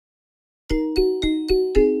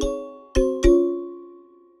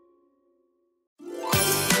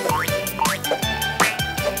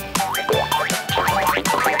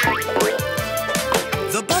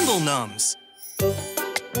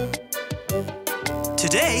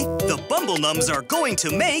Today, the Bumble Nums are going to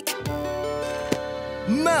make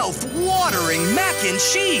mouth-watering mac and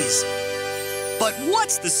cheese. But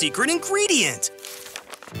what's the secret ingredient?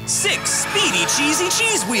 6 speedy cheesy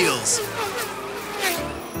cheese wheels.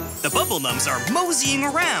 The Bumble Nums are moseying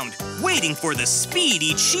around, waiting for the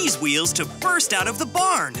speedy cheese wheels to burst out of the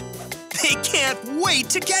barn. They can't wait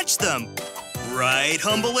to catch them. Right,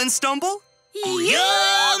 Humble and Stumble?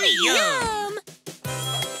 Yum, yum!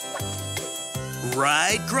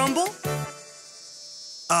 Right, Grumble?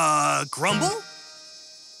 Grumble?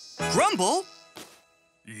 Grumble?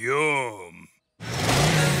 Yum!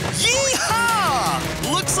 Yee-haw!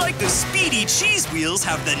 Looks like the speedy cheese wheels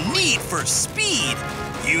have the need for speed.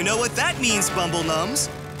 You know what that means, Bumble Nums.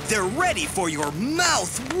 They're ready for your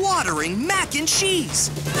mouth-watering mac and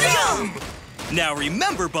cheese. Yum! Now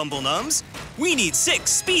remember, Bumble Nums, we need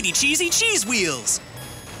 6 speedy cheesy cheese wheels.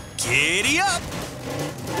 Giddy up!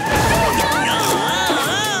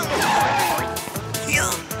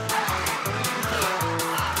 Yum!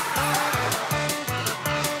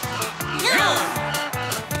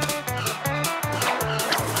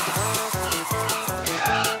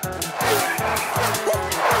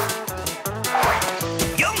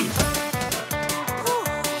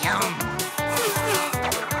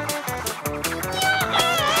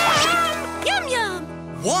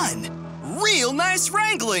 Real nice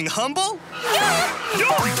wrangling, Humble. Yum!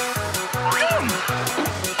 Yum! Yum!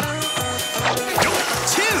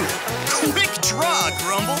 2, quick draw,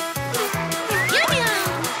 Grumble. Yum,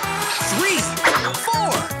 yum! 3, 4.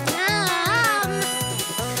 Yum!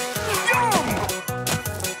 Yum!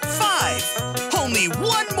 5, only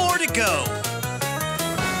one more to go.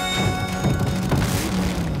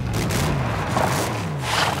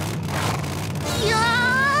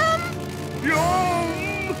 Yum!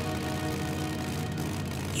 Yum!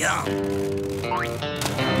 Yum!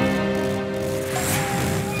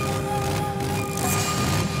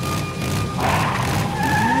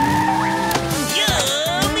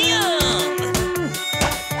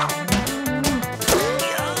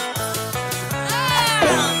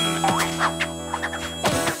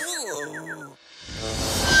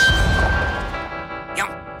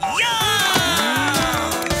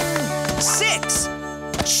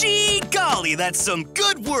 That's some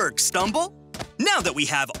good work, Stumble. Now that we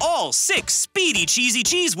have all 6 speedy cheesy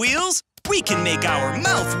cheese wheels, we can make our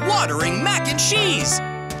mouth-watering mac and cheese.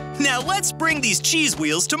 Now let's bring these cheese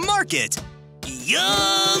wheels to market.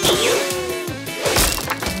 Yum!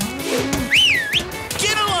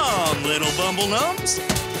 Get along, little Bumble Nums.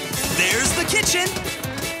 There's the kitchen.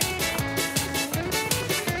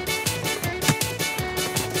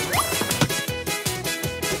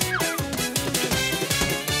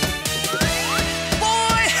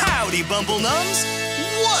 Bumble Nums,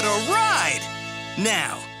 what a ride!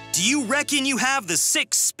 Now, do you reckon you have the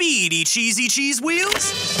 6 speedy cheesy cheese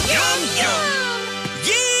wheels? Yum, yum!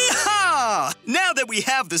 Yee-haw! Now that we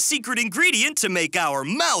have the secret ingredient to make our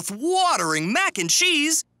mouth-watering mac and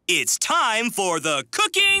cheese, it's time for the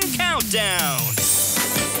cooking countdown!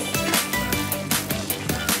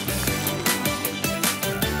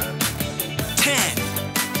 10,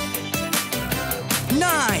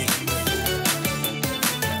 9,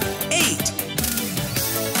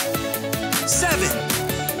 7,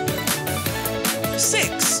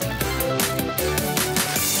 6, 5,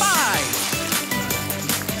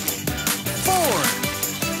 4,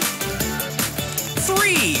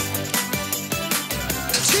 3,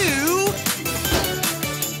 2,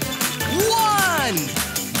 1.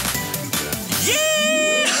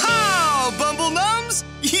 Yee-haw, Bumble Nums!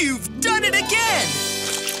 You've done it again!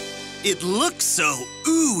 It looks so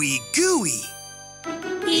ooey gooey.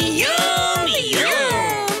 Yum,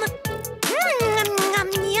 yum!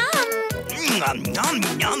 Yum, yum,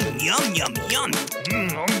 yum, yum, yum, yum. Yum.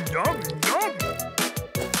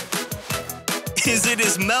 Is it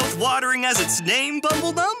as mouth-watering as its name,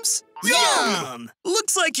 Bumble Nums? Yum!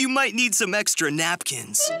 Looks like you might need some extra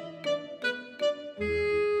napkins.